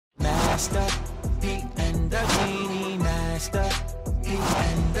master. Pete and the Genie Master. Pete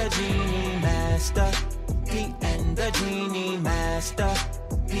and the Genie Master. Pete and the Genie Master.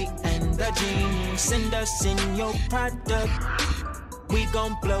 Pete and the Genie. Send us in your product. We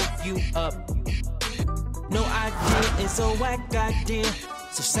gon' blow you up. No idea is a whack idea,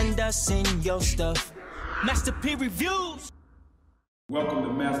 so send us in your stuff. Master P Reviews. Welcome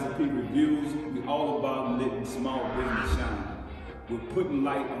to Master P Reviews. We're all about letting small business shine. We're putting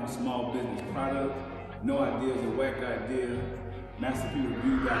light on small business products. No idea is a whack idea.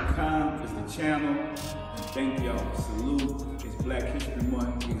 MasterPreview.com is the channel. Thank y'all. Salute. It's Black History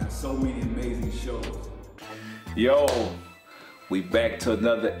Month. We got so many amazing shows. Yo, we back to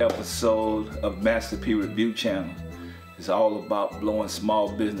another episode of Master P Review channel. It's all about blowing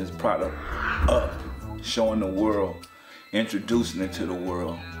small business product up, showing the world, introducing it to the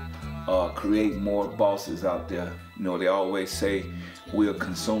world, create more bosses out there. You know, they always say we're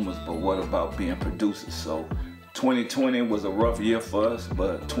consumers, but what about being producers? So 2020 was a rough year for us,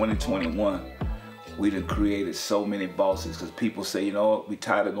 but 2021, we done created so many bosses because people say, you know what, we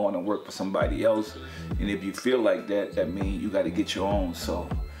tired of going to work for somebody else. And if you feel like that, that means you got to get your own. So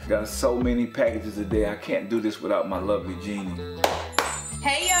got so many packages today. I can't do this without my lovely Genie.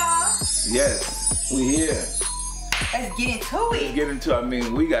 Hey y'all. Yes, we here. Let's get into it. Let's get into it. I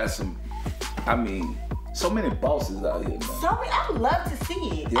mean, we got some, so many bosses out here, man. I love to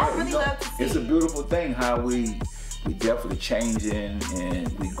see it. Yeah, I really love to see it. It's a beautiful thing how we definitely changing and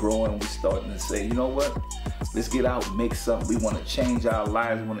we growing. We starting to say, you know what? Let's get out and make something. We want to change our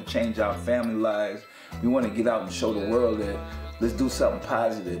lives. We want to change our family lives. We want to get out and show the world that let's do something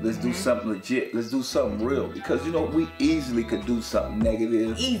positive. Let's do something legit. Let's do something real. Because, you know, we easily could do something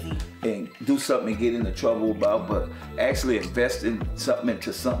negative. Easy. And do something and get into trouble about, but actually investing something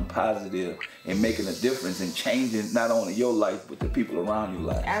into something positive and making a difference and changing not only your life, but the people around your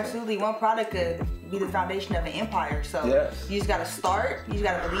life. Absolutely. One product could be the foundation of an empire. So yes. You just got to start. You just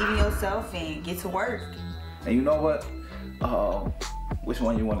got to believe in yourself and get to work. And you know what? Which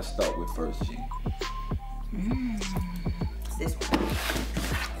one you want to start with first, G? It's this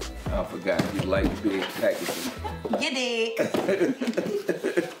one. I forgot you like big packages. You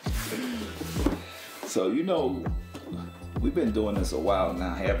did. So, you know, we've been doing this a while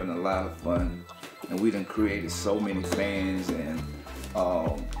now, having a lot of fun, and we done created so many fans, and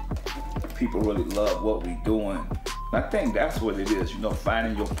people really love what we're doing. And I think that's what it is, you know,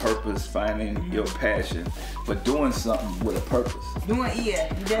 finding your purpose, finding your passion, but doing something with a purpose. You definitely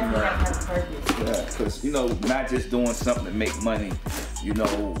have to have a purpose. Yeah, because, you know, not just doing something to make money, you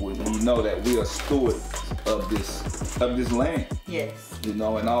know, when you know that we are stewards of this land. Yes. You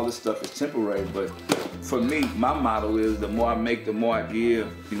know, and all this stuff is temporary, but for me, my motto is the more I make, the more I give.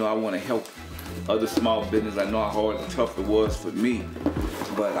 You know, I want to help other small business. I know how hard and tough it was for me,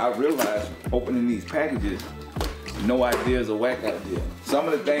 but I realized opening these packages, no idea is a whack idea. Some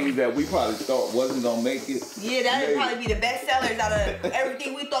of the things that we probably thought wasn't gonna make it. Yeah, that would probably be the best sellers out of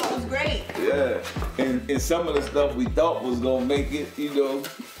everything we thought was great. Yeah, and some of the stuff we thought was gonna make it, you know.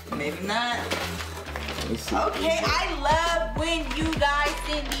 Maybe not. Let's see. Okay, I love when you guys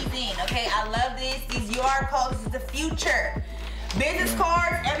send these in, okay? I love this. These UR codes is the future. Business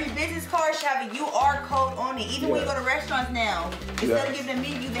cards, every business card should have a UR code on it. Even when you go to restaurants now, instead of giving a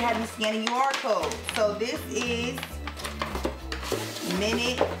menu, they have you scan a UR code. So this is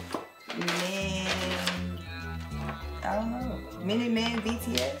MINUTEMEN, I don't know, MINUTEMEN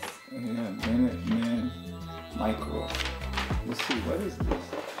BTS? Yeah, MINUTEMEN Micro. Let's see, what is this?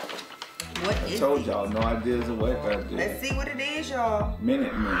 What is I told y'all, no idea is a whack idea. Let's see what it is, y'all.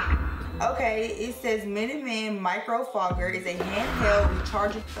 MINUTEMEN. Okay, it says MINUTEMEN Micro Fogger is a handheld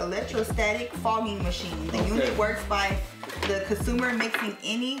rechargeable electrostatic fogging machine. The unit works by the consumer mixing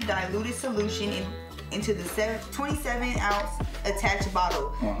any diluted solution into the 27-ounce attached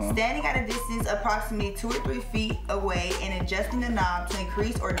bottle, standing at a distance approximately 2 or 3 feet away and adjusting the knob to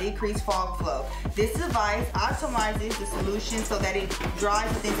increase or decrease fog flow. This device optimizes the solution so that it dries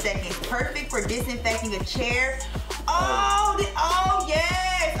within seconds. Perfect for disinfecting a chair. Oh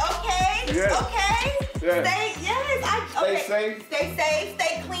yes, okay, yes. Okay. Yes. Stay safe. Stay safe,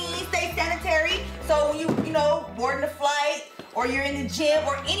 stay clean, stay sanitary. So when you know, boarding a flight, or you're in the gym,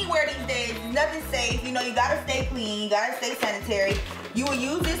 or anywhere these days, nothing safe. You know, you gotta stay clean, you gotta stay sanitary. You will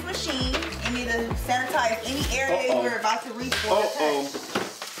use this machine and it'll sanitize any area you're about to reach for.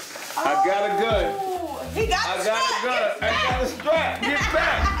 I got a gun. He got a gun. I got a strap. Get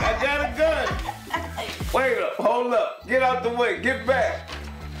back. I got a gun. Wait up, hold up. Get out the way. Get back.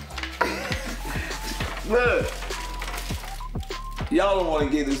 Look. Y'all don't want to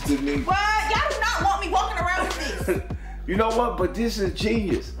get this to me. What? Y'all do not want me walking around with this. You know what? But this is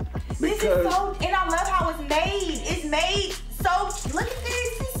genius. This is so, and I love how it's made. It's made so, look at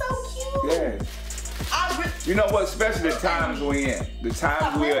this, it's so cute. Yeah. You know what, especially the times we're in. The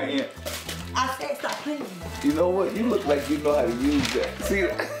times we are in. I said stop playing. You know what, you look like you know how to use that. See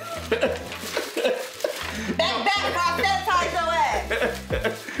that? Back, sanitize your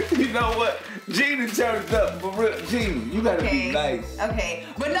ass. You know what? Jeannie turned up, for real. Jeannie, you gotta be nice. Okay,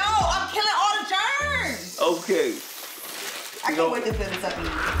 but no, I'm killing all the germs. Okay. I can't wait to fill this up in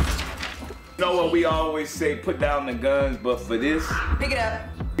you. You know what we always say, put down the guns, but for this, pick it up.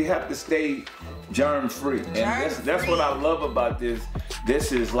 We have to stay germ-free. And that's what I love about this.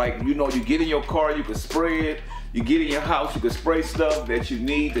 This is like, you know, you get in your car, you can spray it. You get in your house, you can spray stuff that you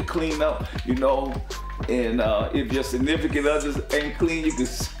need to clean up, you know. And if your significant others ain't clean, you can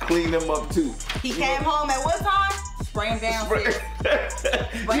clean them up too. He came home at what time? Spray him down. Spray him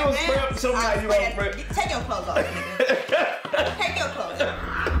down. Somebody you gonna spray. Take your clothes off, nigga. Take your clothes off.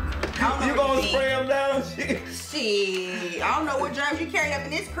 You gonna spray him down? Shit. I don't know what germs you carry up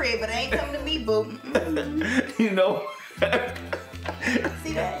in this crib, but it ain't coming to me, boo. You know.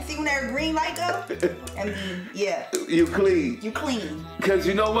 See that? See when that green light go? I mean, yeah. You clean. You clean. Because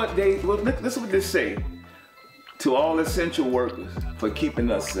you know what? This is what they say to all essential workers for keeping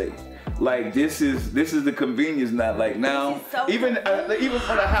us safe. Like this is the convenience now. Like now, so even for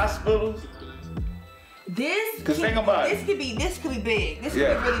the hospitals. This could be big. This could be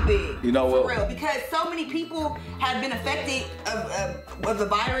really big. You know what? For real, because so many people have been affected of the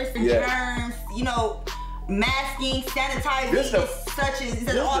virus and germs. You know, masking, sanitizing it's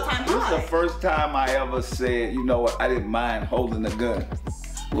an all-time high. This is the first time I ever said, you know what? I didn't mind holding a gun.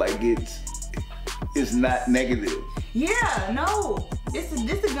 Like it's not negative. Yeah, no. This is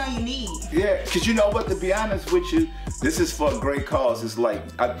the gun you need. Yeah, because you know what, to be honest with you, this is for a great cause. It's like,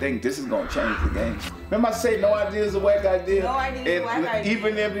 I think this is going to change the game. Remember I say no idea is a whack idea? No idea is a whack idea.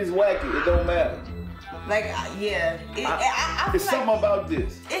 Even if it's wacky, it don't matter. Like, yeah. It's something about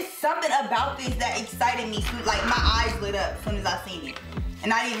this. It's something about this that excited me. Like, my eyes lit up as soon as I seen it.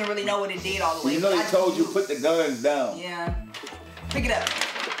 And I didn't even really know what it did all the way. You know they told you put the guns down. Yeah. Pick it up.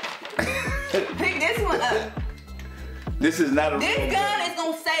 Pick this one up. This is not a real gun. This gun is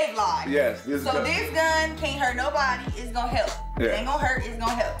gonna save lives. Yes, this gun can't hurt nobody. It's gonna help. Yeah. It ain't gonna hurt. It's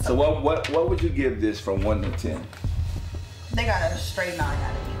gonna help. So what would you give this from 1 to 10? They got a straight 9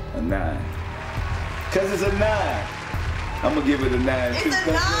 out of me. A 9. Cause it's a 9. I'm gonna give it a 9. It's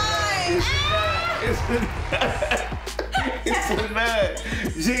a 9. It's a 9.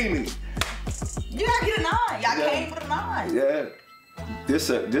 Jeannie. You gotta get a 9. Y'all came with a 9. Yeah. This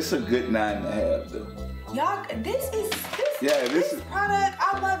a good 9.5 though. Y'all, this product,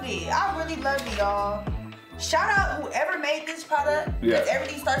 I love it. I really love it, y'all. Shout out whoever made this product. Because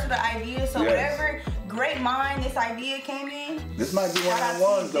everything starts with an idea. So whatever great mind this idea came in. This might be one of the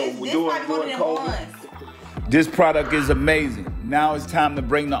ones though. This might be one of them ones. This product is amazing. Now it's time to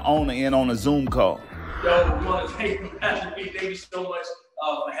bring the owner in on a Zoom call. Yo, we want to thank you, Master P. Thank you so much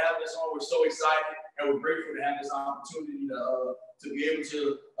for having us on. We're so excited and we're grateful to have this opportunity to be able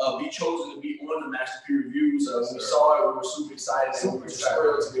to be chosen to be on the Master P Reviews. We saw it, we were super excited, and we were just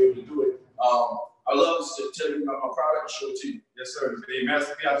thrilled to be able to do it. I love to tell you about my product and show it to you. Yes, sir. Hey,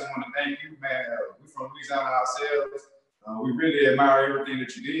 Master P, I just want to thank you, man. We're from Louisiana ourselves. We really admire everything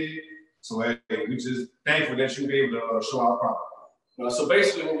that you did. So hey, we're just thankful that you were able to show our product. So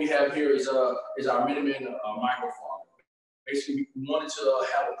basically what we have here is our MINUTEMEN microphone. Basically, we wanted to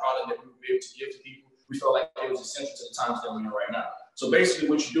have a product that we would be able to give to people. We felt like it was essential to the times that we're in right now. So basically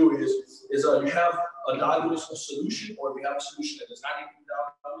what you do is you have a diluted solution, or if you have a solution that does not need to be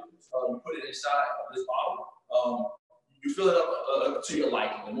diluted, you put it inside of this bottle. You fill it up to your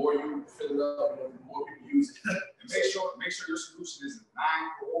liking. The more you fill it up, the more people use it. And make sure your solution is a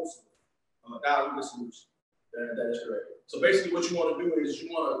non-corrosive diluted solution. That is correct. So basically what you want to do is you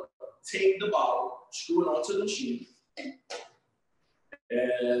want to take the bottle, screw it onto the machine,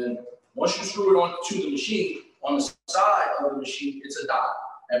 and once you screw it onto the machine, on the side of the machine, it's a dial.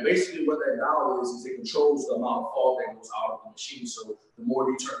 And basically what that dial is it controls the amount of fog that goes out of the machine. So the more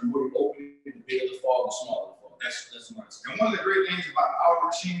you open it, the bigger the fog, the smaller the fog. That's nice. And one of the great things about our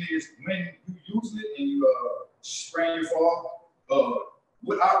machine is when you use it and you spray your fog,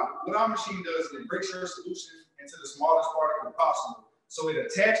 what our machine does is it breaks your solution into the smallest particle possible. So it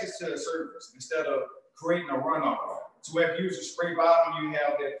attaches to the surface instead of creating a runoff. So if you use a spray bottle, you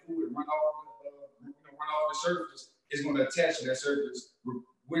have that fluid run off the surface, it's going to attach to that surface,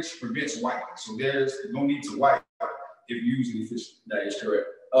 which prevents wiping. So there's no need to wipe if you use it efficiently. That is correct.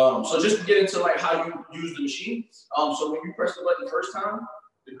 So just to get into like how you use the machine. So when you press the button the first time,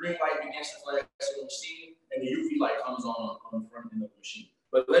 the green light begins to flash on the machine, and the UV light comes on the front end of the machine.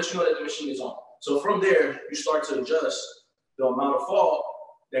 but it lets you know that the machine is on. So from there, you start to adjust the amount of fog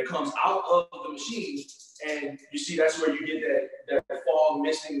that comes out of the machine, and you see that's where you get that fog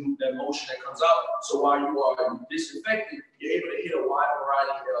misting, that motion that comes out. So while you are disinfecting, you're able to hit a wide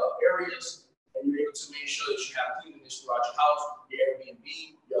variety of areas, and you're able to make sure that you have cleanliness throughout your house, your Airbnb,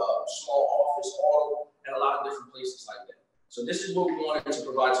 your small office, auto, and a lot of different places like that. So this is what we wanted to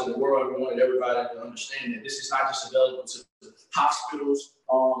provide to the world. We wanted everybody to understand that this is not just available to hospitals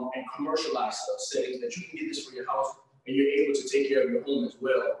and commercialized settings, that you can get this for your house and you're able to take care of your home as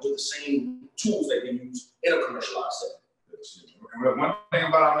well with the same tools that you use in a commercialized setting. And one thing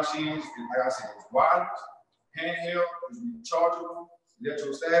about our machines, like I said, it's wireless, handheld, it's rechargeable,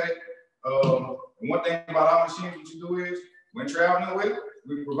 electrostatic. And one thing about our machines, what you do is, when traveling with it,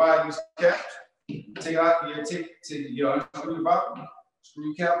 we provide these caps. Take out your unscrew the bottom,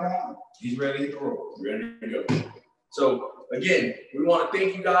 screw cap on, he's ready to hit the road. Ready to go. So again, we want to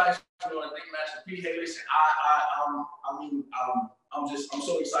thank you guys. We want to thank Master P. Hey, listen, I'm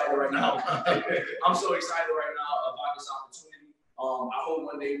so excited right now. I'm so excited right now about this opportunity. I hope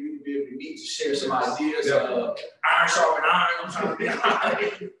one day we will be able to meet to share some ideas. Iron sharpen iron. I'm trying to be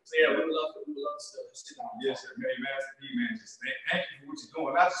So yeah, we would love to sit down. Yes, sir. Hey, Master P, man, just thank you for what you're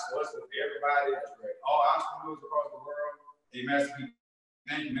doing, not just for us, but for everybody, all entrepreneurs across the world. Hey, Master P,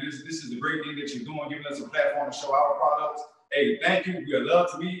 thank you, man. This is the great thing that you're doing, giving us a platform to show our products. Hey, thank you. We would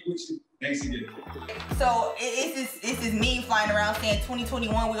love to meet with you. Thanks again. So it's just me flying around saying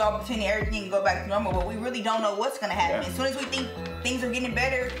 2021, we all pretending everything can go back to normal, but we really don't know what's gonna happen. As soon as we think things are getting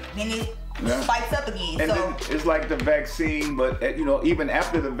better, then it spikes up again. And so it's like the vaccine, but you know, even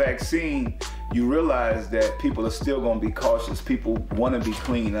after the vaccine, you realize that people are still gonna be cautious. People wanna be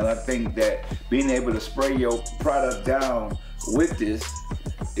clean, and I think that being able to spray your product down with this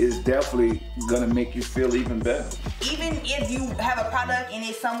is definitely gonna make you feel even better. Even if you have a product and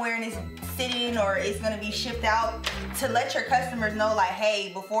it's somewhere and it's sitting or it's gonna be shipped out, to let your customers know, like,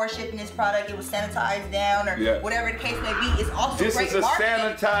 hey, before shipping this product, it was sanitized down or whatever the case may be. It's also this great is a marketing.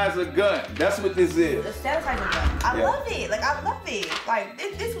 sanitizer gun. That's what this is. A sanitizer gun. I love it. Like, I love it. Like,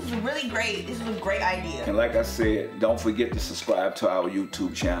 this was really great. This was a great idea. And like I said, don't forget to subscribe to our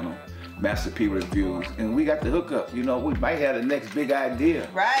YouTube channel, Master P Reviews, and we got the hookup. You know, we might have the next big idea.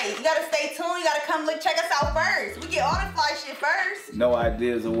 Right, you gotta stay tuned. You gotta come check us out first. We get all the fly shit first. No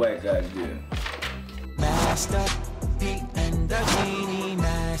idea is a whack idea. Master P and the Genie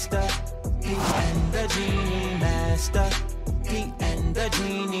Master. P and the Genie Master. P and the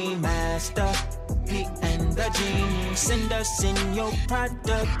Genie Master. P and the Genie. Send us in your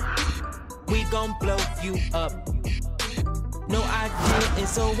product. We gon' blow you up. No idea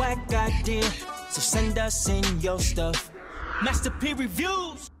is a whack idea, so send us in your stuff. Master P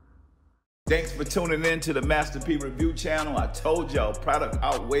Reviews. Thanks for tuning in to the Master P Review channel. I told y'all, product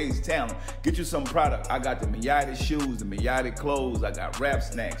outweighs talent. Get you some product. I got the Miyagi shoes, the Miyagi clothes. I got wrap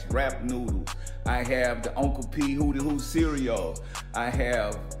snacks, wrap noodles. I have the Uncle P Hootie Hoo cereal. I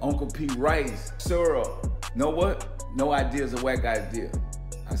have Uncle P rice, syrup. Know what? No idea is a whack idea.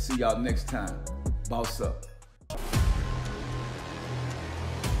 I'll see y'all next time. Boss up.